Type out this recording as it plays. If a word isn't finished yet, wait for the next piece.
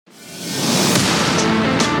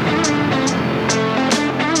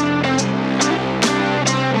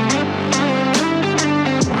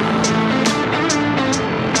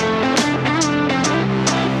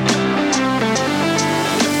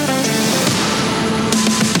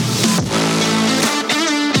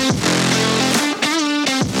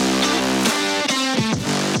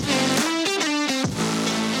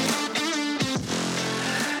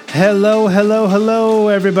Hello, hello, hello,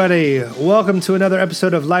 everybody. Welcome to another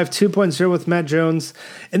episode of Life 2.0 with Matt Jones.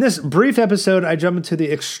 In this brief episode, I jump into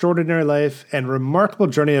the extraordinary life and remarkable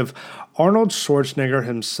journey of Arnold Schwarzenegger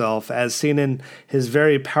himself, as seen in his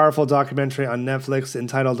very powerful documentary on Netflix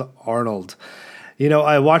entitled Arnold. You know,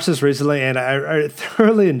 I watched this recently and I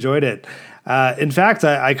thoroughly enjoyed it. In fact,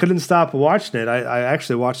 I couldn't stop watching it. I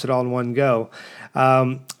actually watched it all in one go.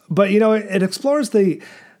 But, you know, it explores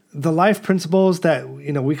the life principles that,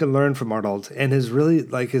 you know, we can learn from Arnold and his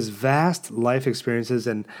vast life experiences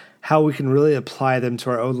and how we can really apply them to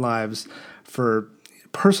our own lives for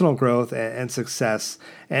personal growth and success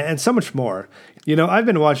and so much more. You know, I've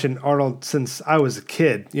been watching Arnold since I was a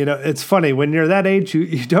kid. You know, it's funny when you're that age,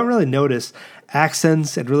 you don't really notice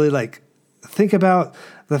accents and really think about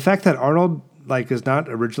the fact that Arnold is not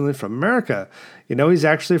originally from America. You know, he's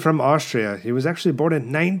actually from Austria. He was actually born in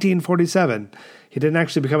 1947. He didn't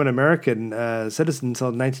actually become an American citizen until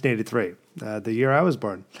 1983, the year I was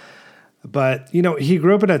born. But, you know, he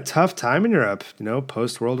grew up in a tough time in Europe, you know,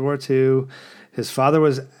 post-World War II. His father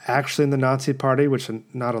was actually in the Nazi Party, which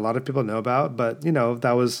not a lot of people know about. But, you know,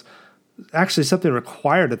 that was actually something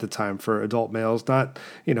required at the time for adult males, not,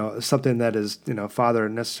 you know, something that his, you know, father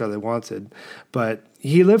necessarily wanted. But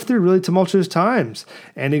he lived through really tumultuous times,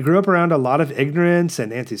 and he grew up around a lot of ignorance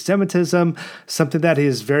and anti-Semitism, something that he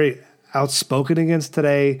is very outspoken against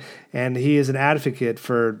today, and he is an advocate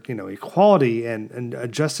for, you know, equality and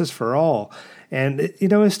justice for all. And, you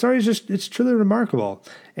know, his story is it's truly remarkable.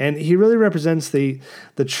 And he really represents the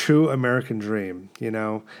true American dream, you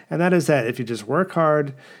know, and that is that if you just work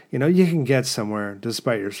hard, you know, you can get somewhere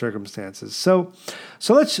despite your circumstances. So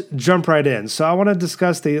let's jump right in. So I want to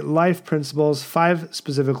discuss the life principles, 5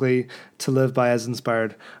 specifically to live by as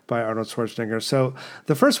inspired by Arnold Schwarzenegger. So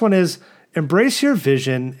the first one is embrace your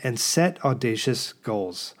vision and set audacious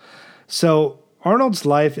goals. So Arnold's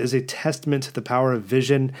life is a testament to the power of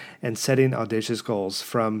vision and setting audacious goals.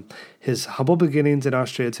 From his humble beginnings in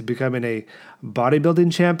Austria to becoming a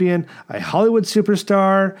bodybuilding champion, a Hollywood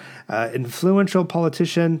superstar, influential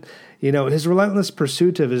politician, you know, his relentless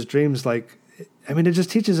pursuit of his dreams, it just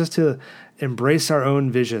teaches us to embrace our own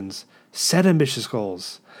visions, set ambitious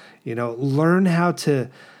goals, you know, learn how to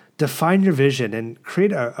define your vision and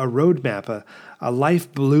create a roadmap, a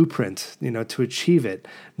life blueprint, you know, to achieve it,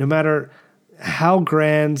 no matter how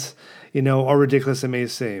grand, you know, or ridiculous it may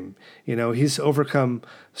seem. You know, he's overcome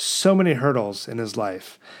so many hurdles in his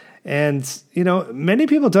life. And, you know, many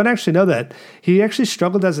people don't actually know that he actually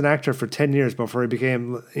struggled as an actor for 10 years before he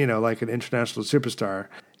became, you know, like an international superstar.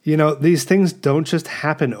 You know, these things don't just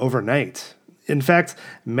happen overnight. In fact,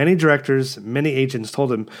 many directors, many agents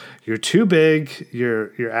told him, "You're too big,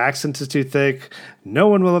 your accent is too thick, no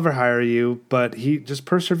one will ever hire you," but he just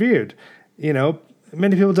persevered. You know,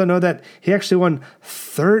 many people don't know that he actually won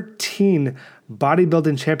 13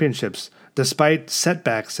 bodybuilding championships despite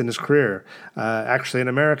setbacks in his career, actually in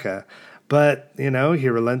America. But, you know, he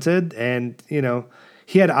relented and, you know,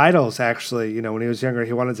 he had idols, actually, you know, when he was younger,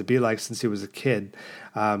 he wanted to be like since he was a kid.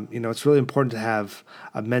 You know, it's really important to have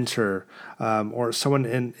a mentor or someone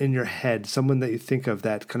in your head, someone that you think of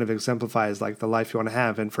that kind of exemplifies like the life you want to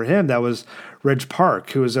have. And for him, that was Reg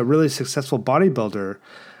Park, who was a really successful bodybuilder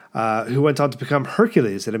who went on to become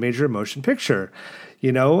Hercules in a major motion picture,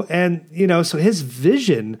 you know, and, you know, so his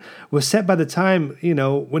vision was set by the time, you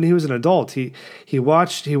know, when he was an adult. He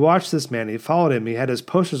watched this man, he followed him, he had his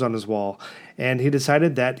posters on his wall, and he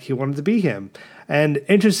decided that he wanted to be him. And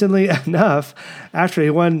interestingly enough, after he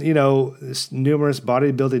won, you know, numerous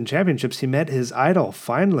bodybuilding championships, he met his idol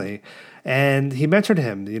finally, and he mentored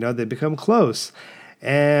him. You know, they become close,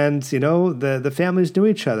 and, you know, the families knew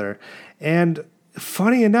each other. And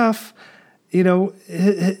funny enough, you know,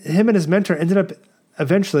 him and his mentor ended up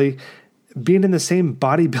eventually being in the same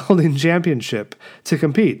bodybuilding championship to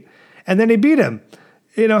compete. And then he beat him.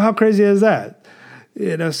 You know, how crazy is that?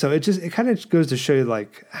 You know, so it kind of goes to show you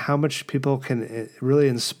like how much people can really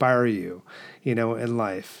inspire you, you know, in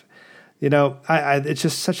life. You know, it's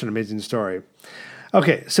just such an amazing story.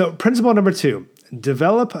 Okay, so principle number 2,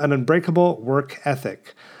 develop an unbreakable work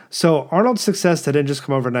ethic. So Arnold's success didn't just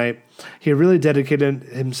come overnight. He really dedicated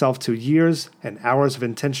himself to years and hours of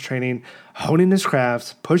intense training, honing his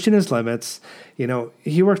craft, pushing his limits. You know,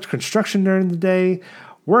 he worked construction during the day,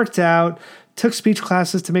 worked out, took speech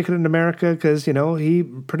classes to make it in America because, you know, he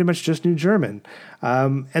pretty much just knew German.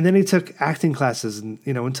 And then he took acting classes, and,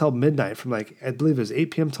 you know, until midnight, from I believe it was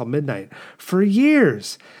 8 p.m. till midnight for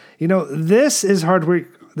years. You know, this is hard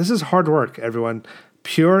work. This is hard work, everyone.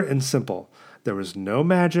 Pure and simple. There was no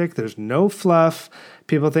magic. There's no fluff.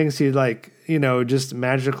 People think he just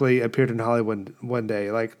magically appeared in Hollywood one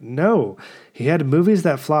day. Like, no, he had movies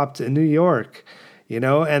that flopped in New York,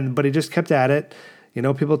 but he just kept at it.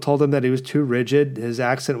 People told him that he was too rigid. His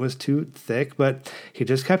accent was too thick, but he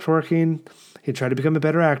just kept working. He tried to become a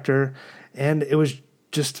better actor, and it was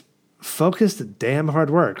just focused, damn hard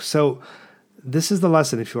work. So this is the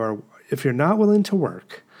lesson. If you're not willing to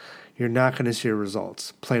work, you're not going to see your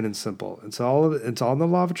results. Plain and simple. It's all in the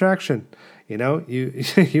law of attraction. You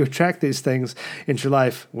you attract these things into your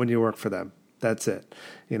life when you work for them. That's it.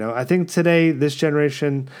 I think today this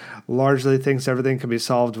generation largely thinks everything can be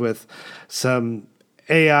solved with some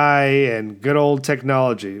AI and good old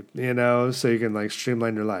technology. So you can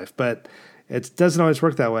streamline your life. But it doesn't always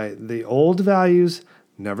work that way. The old values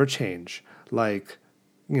never change. Good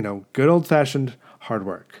old fashioned hard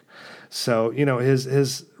work. So,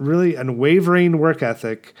 his really unwavering work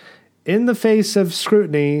ethic in the face of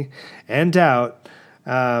scrutiny and doubt,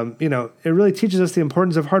 it really teaches us the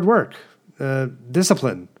importance of hard work,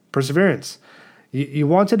 discipline, perseverance. You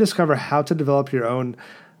want to discover how to develop your own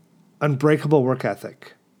unbreakable work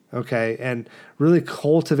ethic, okay, and really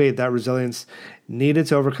cultivate that resilience needed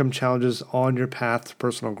to overcome challenges on your path to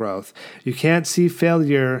personal growth. You can't see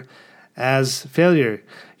failure as failure.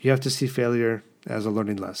 You have to see failure as a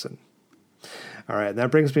learning lesson. All right, that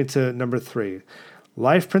brings me to number 3.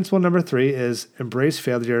 Life principle number 3 is embrace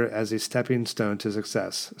failure as a stepping stone to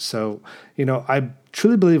success. So, I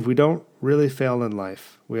truly believe we don't really fail in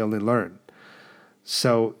life. We only learn.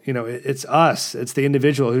 So, it's us, it's the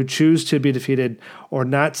individual who choose to be defeated or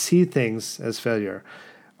not see things as failure.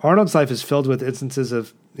 Arnold's life is filled with instances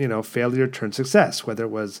of, failure turned success, whether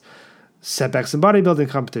it was setbacks in bodybuilding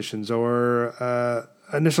competitions or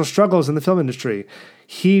initial struggles in the film industry.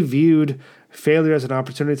 He viewed failure as an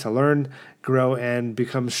opportunity to learn, grow, and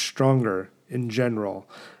become stronger in general,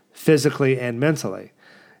 physically and mentally.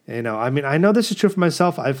 I know this is true for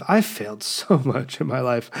myself. I've failed so much in my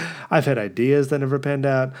life. I've had ideas that never panned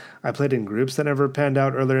out. I played in groups that never panned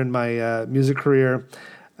out earlier in my music career.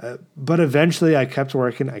 But eventually I kept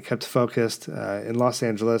working. I kept focused in Los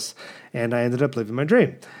Angeles, and I ended up living my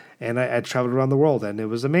dream. And I traveled around the world, and it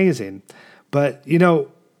was amazing. But,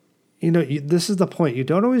 this is the point. You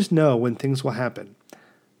don't always know when things will happen.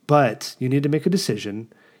 But you need to make a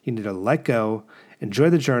decision. You need to let go, enjoy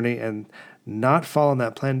the journey, and not fall on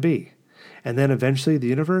that plan B. And then eventually the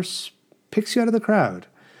universe picks you out of the crowd.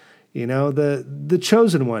 The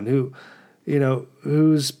chosen one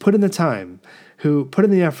who's put in the time, who put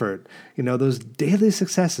in the effort. Those daily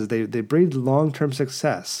successes, they breed long-term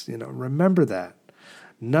success. Remember that.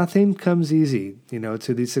 Nothing comes easy,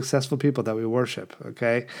 to these successful people that we worship,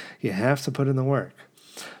 okay? You have to put in the work.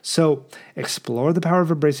 So explore the power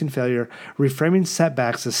of embracing failure, reframing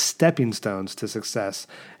setbacks as stepping stones to success,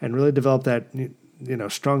 and really develop that,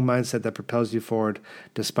 strong mindset that propels you forward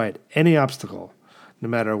despite any obstacle, no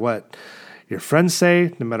matter what your friends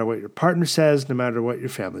say, no matter what your partner says, no matter what your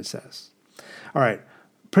family says. All right,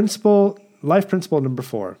 life principle number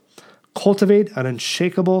 4, cultivate an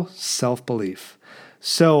unshakable self-belief.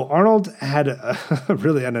 So Arnold had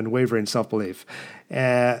really an unwavering self-belief,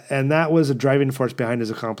 and that was a driving force behind his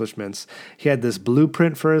accomplishments. He had this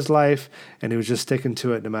blueprint for his life, and he was just sticking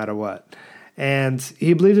to it no matter what. And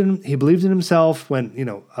he believed in himself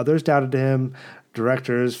when others doubted him,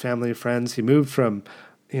 directors, family, friends. He moved from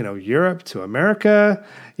Europe to America.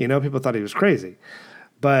 People thought he was crazy,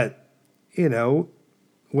 but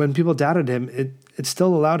when people doubted him, it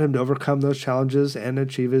still allowed him to overcome those challenges and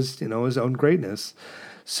achieve his own greatness.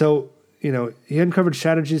 So, he uncovered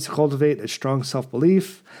strategies to cultivate a strong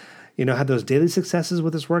self-belief, had those daily successes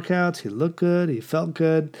with his workouts. He looked good, he felt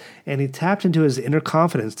good, and he tapped into his inner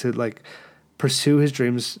confidence to pursue his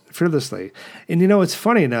dreams fearlessly. And it's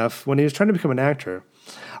funny enough, when he was trying to become an actor,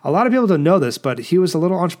 a lot of people don't know this, but he was a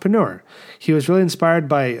little entrepreneur. He was really inspired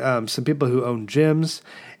by some people who owned gyms,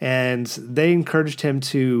 and they encouraged him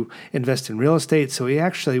to invest in real estate. So he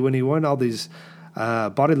actually, when he won all these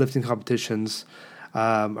bodybuilding competitions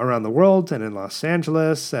around the world and in Los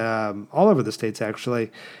Angeles, all over the States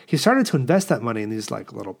actually, he started to invest that money in these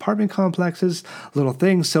little apartment complexes, little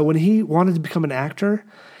things. So when he wanted to become an actor,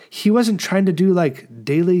 he wasn't trying to do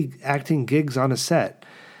daily acting gigs on a set.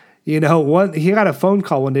 He got a phone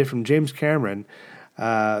call one day from James Cameron,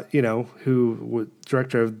 who was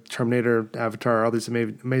director of Terminator, Avatar, all these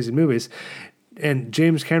amazing movies, and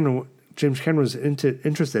James Cameron was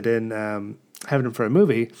interested in having him for a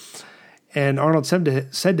movie, and Arnold said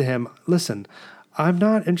to him, "Listen, I'm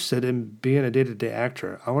not interested in being a day-to-day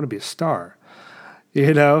actor. I want to be a star."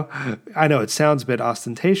 You know, I know it sounds a bit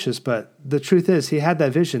ostentatious, but the truth is he had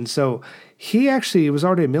that vision. So he actually was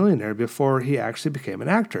already a millionaire before he actually became an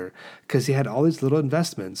actor because he had all these little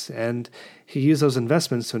investments and he used those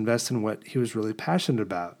investments to invest in what he was really passionate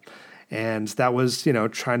about. And that was,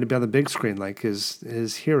 trying to be on the big screen like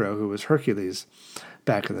his hero, who was Hercules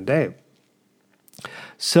back in the day.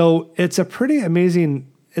 So it's a pretty amazing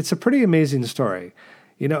story,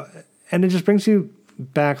 and it just brings you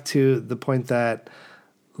back to the point that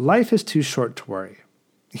life is too short to worry.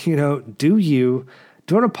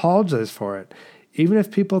 Don't apologize for it. Even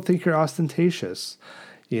if people think you're ostentatious,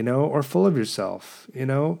 or full of yourself,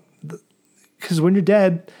 because when you're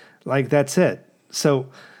dead, like that's it. So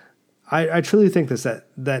I truly think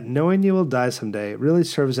that knowing you will die someday really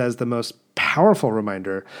serves as the most powerful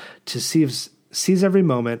reminder to seize every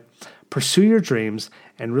moment, pursue your dreams,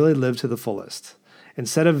 and really live to the fullest.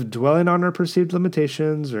 Instead of dwelling on our perceived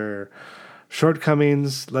limitations or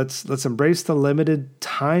shortcomings, let's embrace the limited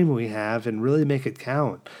time we have and really make it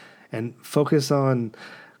count and focus on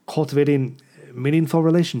cultivating meaningful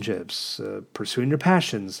relationships, pursuing your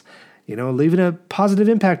passions, leaving a positive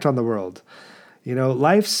impact on the world.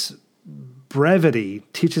 Life's brevity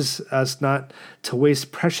teaches us not to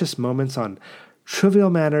waste precious moments on trivial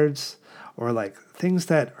matters or like things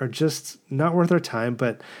that are just not worth our time,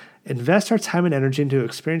 but invest our time and energy into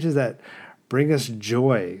experiences that bring us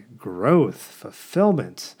joy, growth,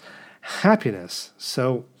 fulfillment, happiness.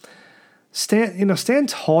 So stand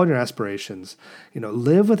tall in your aspirations,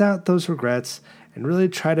 live without those regrets and really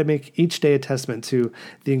try to make each day a testament to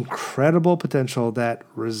the incredible potential that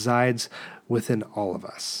resides within all of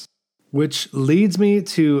us. Which leads me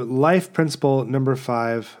to life principle number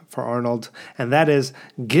 5 for Arnold, and that is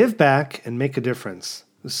give back and make a difference.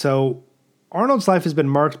 So Arnold's life has been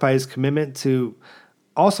marked by his commitment to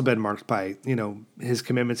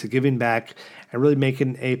giving back and really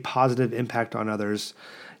making a positive impact on others,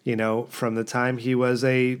 from the time he was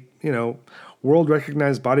a,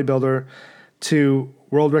 world-recognized bodybuilder to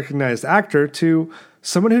world-recognized actor to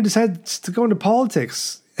someone who decides to go into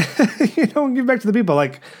politics, and give back to the people.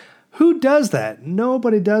 Like, who does that?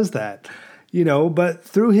 Nobody does that, but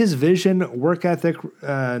through his vision, work ethic,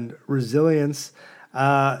 and resilience,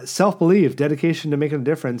 self-belief, dedication to making a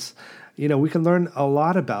difference, we can learn a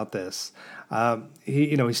lot about this.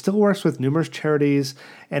 He still works with numerous charities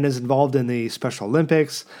and is involved in the Special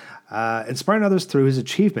Olympics, inspiring others through his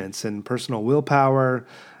achievements and personal willpower,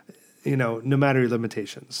 no matter your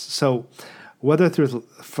limitations. So whether through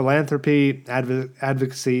philanthropy,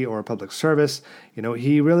 advocacy, or public service,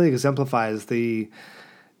 he really exemplifies the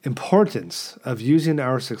importance of using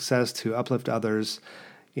our success to uplift others,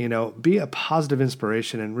 be a positive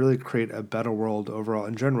inspiration and really create a better world overall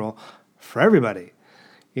in general for everybody.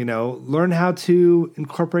 Learn how to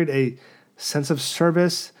incorporate a sense of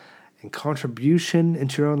service and contribution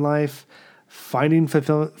into your own life, finding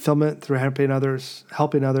fulfillment through helping others.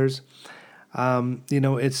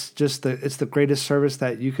 It's the greatest service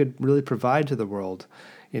that you could really provide to the world.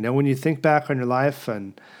 When you think back on your life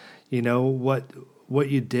and, what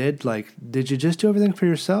you did, like, did you just do everything for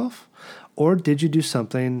yourself or did you do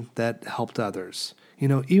something that helped others?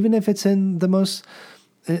 Even if it's in the most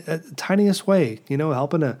tiniest way,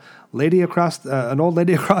 helping an old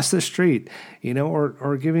lady across the street,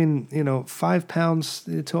 or giving, 5 pounds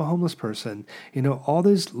to a homeless person, all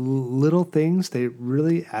these little things, they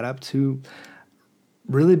really add up to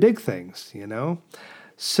really big things,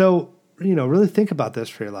 So, really think about this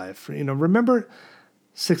for your life. Remember,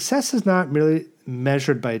 success is not merely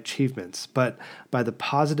measured by achievements, but by the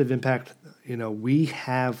positive impact, we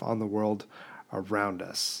have on the world around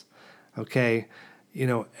us. Okay.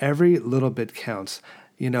 Every little bit counts.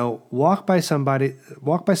 Walk by somebody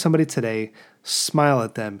today, smile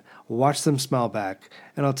at them, watch them smile back,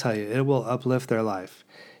 and I'll tell you, it will uplift their life.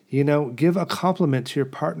 Give a compliment to your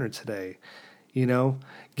partner today.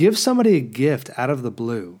 Give somebody a gift out of the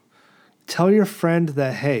blue. Tell your friend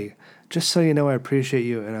that, hey, just so you know, I appreciate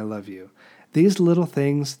you and I love you. These little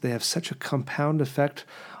things, they have such a compound effect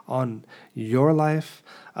on your life,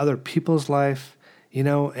 other people's life,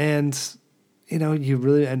 and you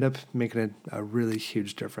really end up making a really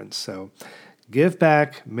huge difference. So give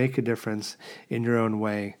back, make a difference in your own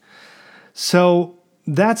way. So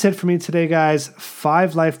that's it for me today, guys.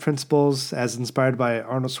 5 life principles as inspired by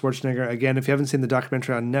Arnold Schwarzenegger. Again, if you haven't seen the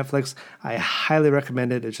documentary on Netflix, I highly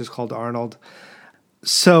recommend it. It's just called Arnold.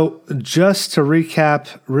 So just to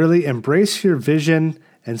recap, really embrace your vision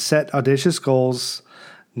and set audacious goals.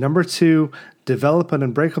 Number 2, develop an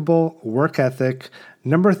unbreakable work ethic.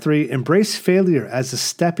 Number 3, embrace failure as a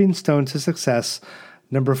stepping stone to success.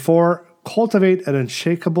 Number 4, cultivate an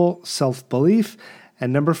unshakable self-belief.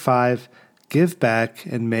 And number 5, give back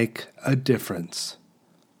and make a difference.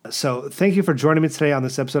 So thank you for joining me today on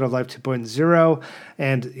this episode of Life 2.0.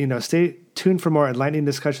 And, stay tuned for more enlightening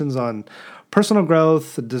discussions on personal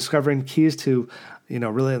growth, discovering keys to,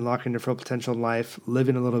 really unlocking your full potential in life,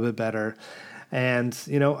 living a little bit better. And,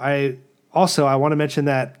 I want to mention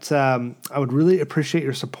that I would really appreciate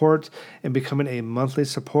your support in becoming a monthly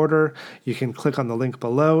supporter. You can click on the link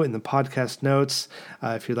below in the podcast notes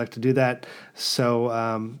if you'd like to do that. So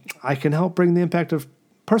I can help bring the impact of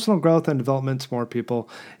personal growth and development to more people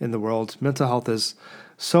in the world. Mental health is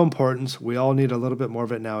so important. We all need a little bit more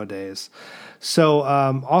of it nowadays. So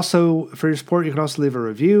also for your support, you can also leave a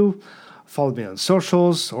review, follow me on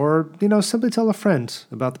socials, or, simply tell a friend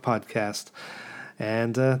about the podcast.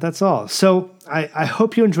 And that's all. So I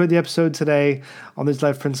hope you enjoyed the episode today on these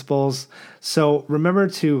life principles. So remember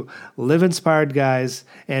to live inspired, guys,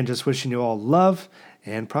 and just wishing you all love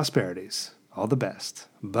and prosperities. All the best.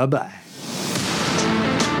 Bye-bye.